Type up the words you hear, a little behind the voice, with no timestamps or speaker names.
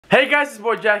Hey guys, it's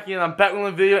your boy Jacky and I'm back with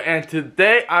a video, and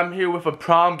today I'm here with a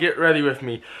prom get ready with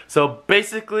me. So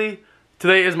basically,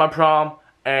 today is my prom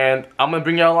and I'm gonna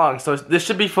bring y'all along. So this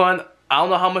should be fun. I don't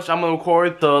know how much I'm gonna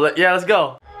record, so let's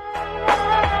go.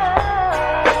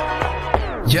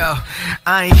 Yo,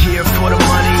 I ain't here for the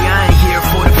money, I ain't here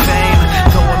for the fame.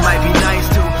 Though it might be nice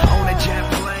to own a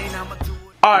jet plane, I'ma do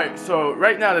it. Alright, so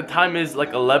right now the time is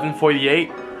like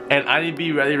 11:48 and I need to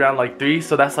be ready around like 3,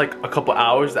 so that's like a couple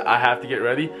hours that I have to get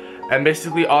ready. And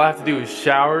basically all I have to do is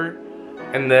shower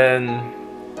and then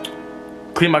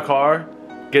clean my car,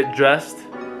 get dressed,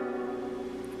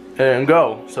 and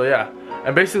go. So yeah.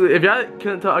 And basically, if y'all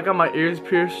couldn't tell, I got my ears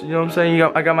pierced, you know what I'm saying?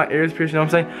 I got my ears pierced, you know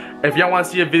what I'm saying? If y'all want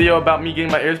to see a video about me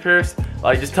getting my ears pierced,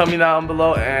 like just tell me down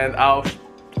below and I'll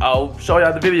show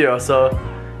y'all the video. So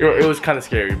it was kind of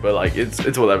scary, but like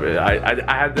it's whatever.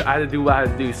 I had to do what I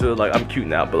had to do, so like I'm cute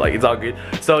now, but like it's all good.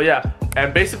 So yeah,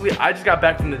 and basically I just got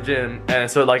back from the gym,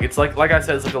 and so like it's like I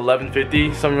said, it's like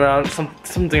 11:50,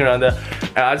 something around there.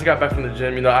 And I just got back from the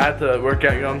gym, you know. I had to work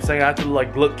out, you know what I'm saying? I had to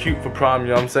like look cute for prom, you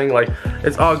know what I'm saying? Like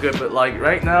it's all good, but like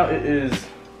right now it is,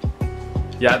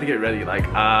 yeah, I have to get ready. Like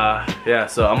yeah,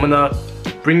 so I'm gonna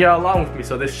bring y'all along with me.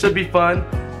 So this should be fun,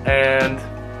 and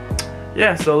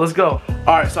yeah, so let's go.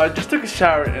 Alright, so I just took a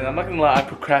shower, and I'm not gonna lie, I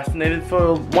procrastinated for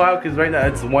a while because right now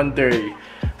it's 1:30.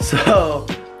 So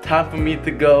time for me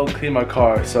to go clean my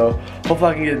car. So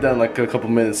hopefully I can get it done in like a couple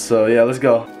minutes. So yeah, let's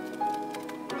go.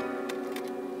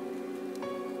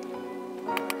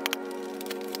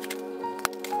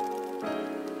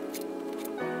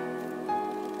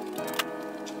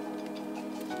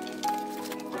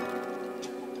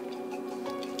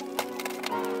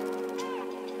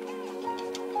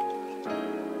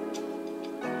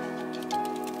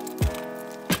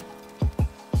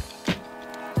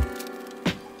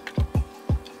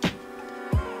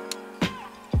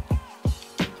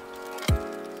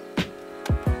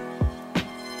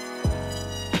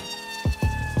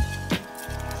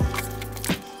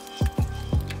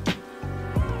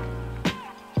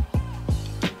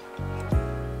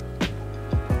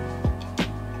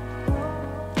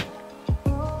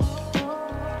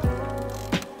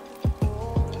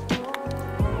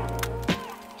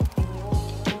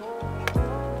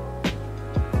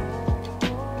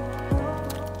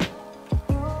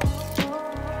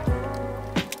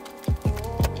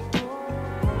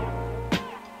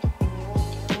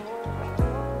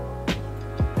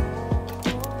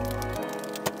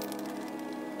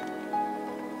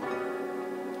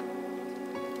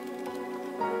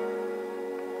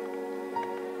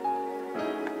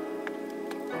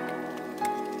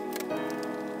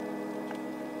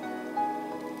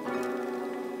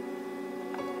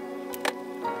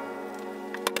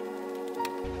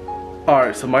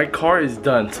 Alright, so my car is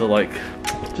done, so like,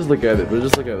 just look at it, but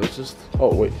just look at it, it's just,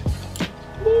 oh wait.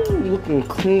 Ooh, looking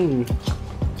clean.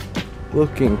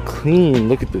 Looking clean,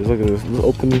 look at this, let's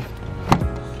open it.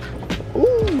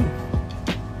 Ooh,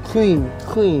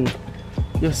 clean,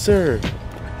 yes sir.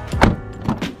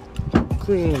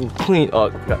 Clean, oh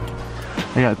God.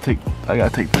 I gotta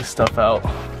take this stuff out.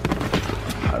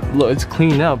 Look, it's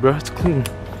clean now, bro, it's clean.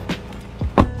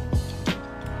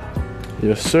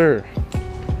 Yes sir.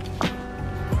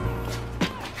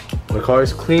 My car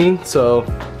is clean, so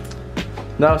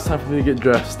now it's time for me to get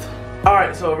dressed.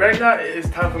 Alright, so right now it's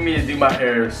time for me to do my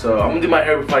hair. So I'm gonna do my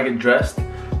hair before I get dressed.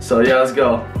 So yeah, let's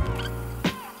go.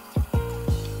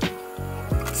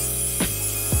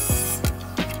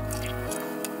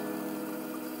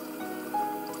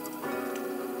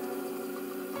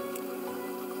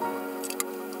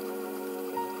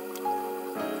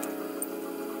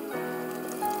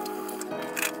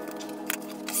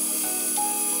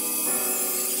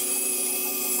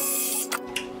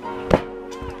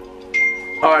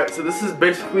 Alright, so this is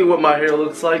basically what my hair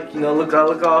looks like. You know, I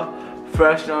look all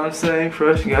fresh, you know what I'm saying?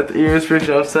 Fresh, you got the ears fresh, you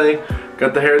know what I'm saying?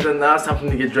 Got the hair done, now it's time for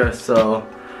me to get dressed. So,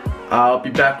 I'll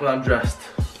be back when I'm dressed.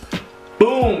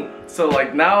 Boom! So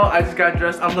like now I just got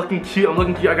dressed, I'm looking cute,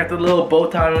 I got the little bow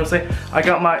tie, you know what I'm saying? I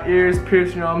got my ears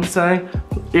pierced, you know what I'm saying?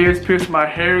 Ears pierced, my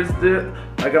hair is did.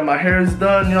 I got my hair is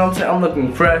done, you know what I'm saying? I'm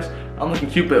looking fresh. I'm looking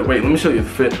cute, but wait, let me show you the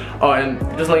fit. Oh, and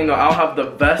just let you know, I don't have the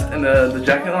vest and the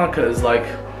jacket on because like,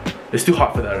 it's too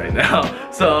hot for that right now.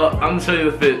 So I'm gonna show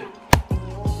you the fit.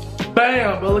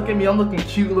 Bam, bro, look at me, I'm looking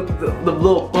cute. Look at the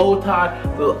little bow tie,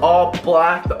 the all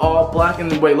black, and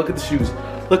then wait, look at the shoes.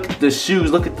 Look at the shoes,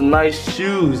 look at the nice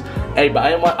shoes. Hey, but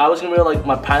I was gonna wear like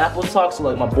my pineapple socks or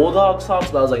like my bulldog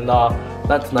socks, but I was like, nah,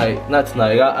 not tonight, not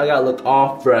tonight. I gotta look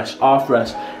all fresh.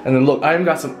 And then look, I even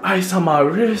got some ice on my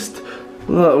wrist.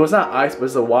 Look, well, it's not ice, but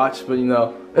it's a watch, but you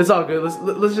know, It's all good.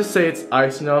 Let's just say it's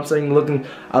ice. You know what I'm saying?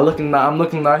 I'm looking nice. I'm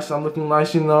looking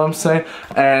nice. You know what I'm saying?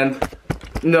 And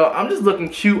you know, I'm just looking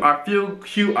cute. I feel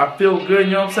cute. I feel good.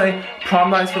 You know what I'm saying?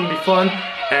 Prom night's gonna be fun.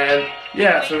 And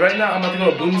yeah, so right now I'm about to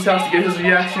go to Boomy's house to get his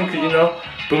reaction, cause you know,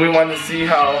 Boomy wanted to see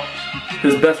how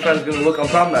his best friend's gonna look on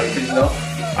prom night. Cause you know,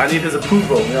 I need his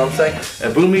approval. You know what I'm saying?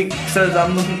 And Boomy says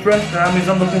I'm looking fresh, and that means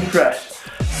I'm looking fresh.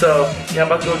 So yeah, I'm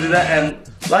about to go do that. And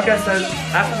like I said,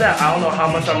 after that, I don't know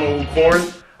how much I'm gonna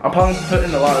record. I'm probably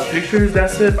putting a lot of pictures,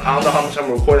 that's it. But I don't know how much I'm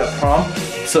gonna record at prom.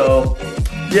 So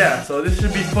yeah, so this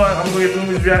should be fun. I'm gonna get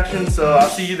Boomy's reaction, so I'll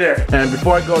see you there. And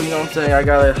before I go, you know what I'm saying, I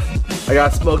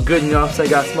gotta smell good, you know what I'm saying?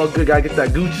 Gotta smell good, gotta get that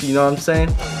Gucci, you know what I'm saying?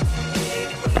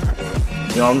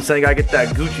 You know what I'm saying? Gotta get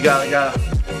that Gucci, gotta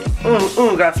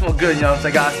smell good, you know what I'm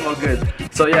saying? Gotta smell good.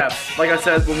 So yeah, like I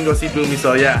said, we're gonna go see Boomy,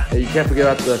 so yeah. Hey, you can't forget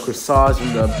about the corsage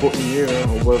and the boutonniere,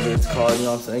 or whatever it's called, you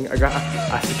know what I'm saying?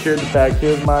 I secured the bag.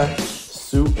 Here's my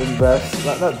suit and vest.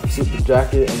 Not suit, the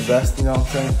jacket and vest, you know what I'm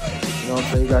saying? You know what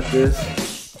I'm saying? You got this.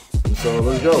 And so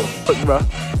let's go. Look, bro.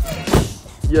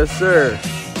 Yes, sir.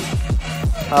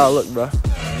 How I look, bro?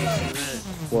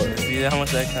 What? See how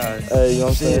much that costs? Hey, you know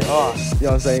what I'm saying? Oh, you know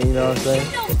what I'm saying? You know what I'm saying?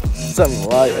 Something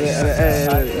like,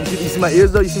 and you see my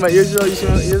ears though? You see my ears though? You see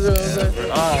my ears though? You know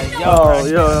what I'm saying? Oh,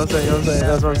 you know what I'm saying? You know what I'm saying?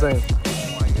 That's what I'm saying.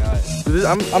 Oh my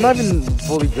god. I'm not even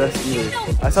fully dressed either.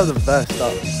 I saw the vest.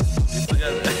 Stop. You still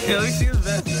got it. Let me see the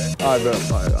vest, right? Alright, bro.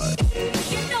 Alright.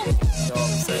 You know what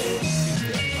I'm saying?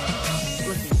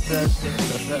 Looking fresh.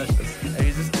 Hey,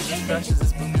 is this fresh? Is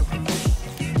this Boomy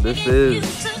approved? This is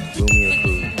Boomy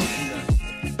approved.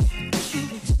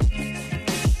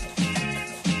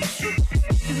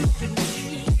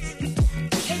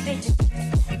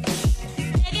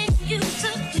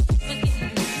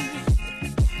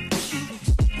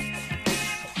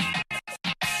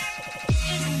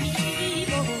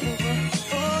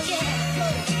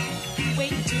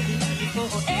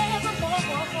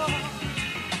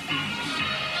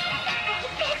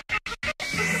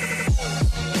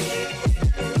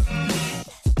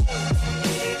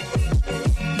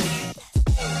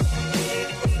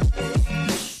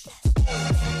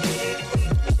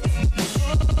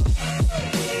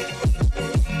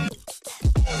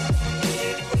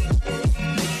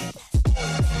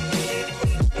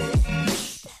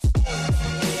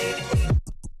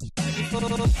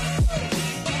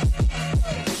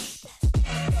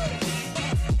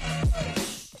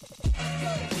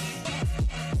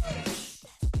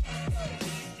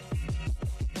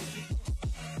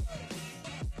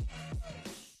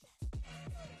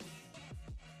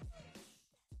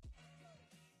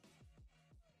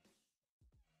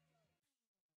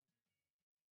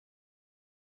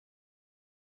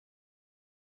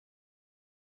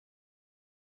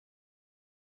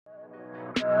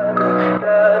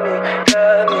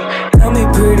 Tell me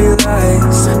pretty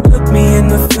lies, look me in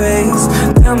the face.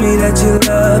 Tell me that you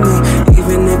love me,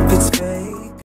 even if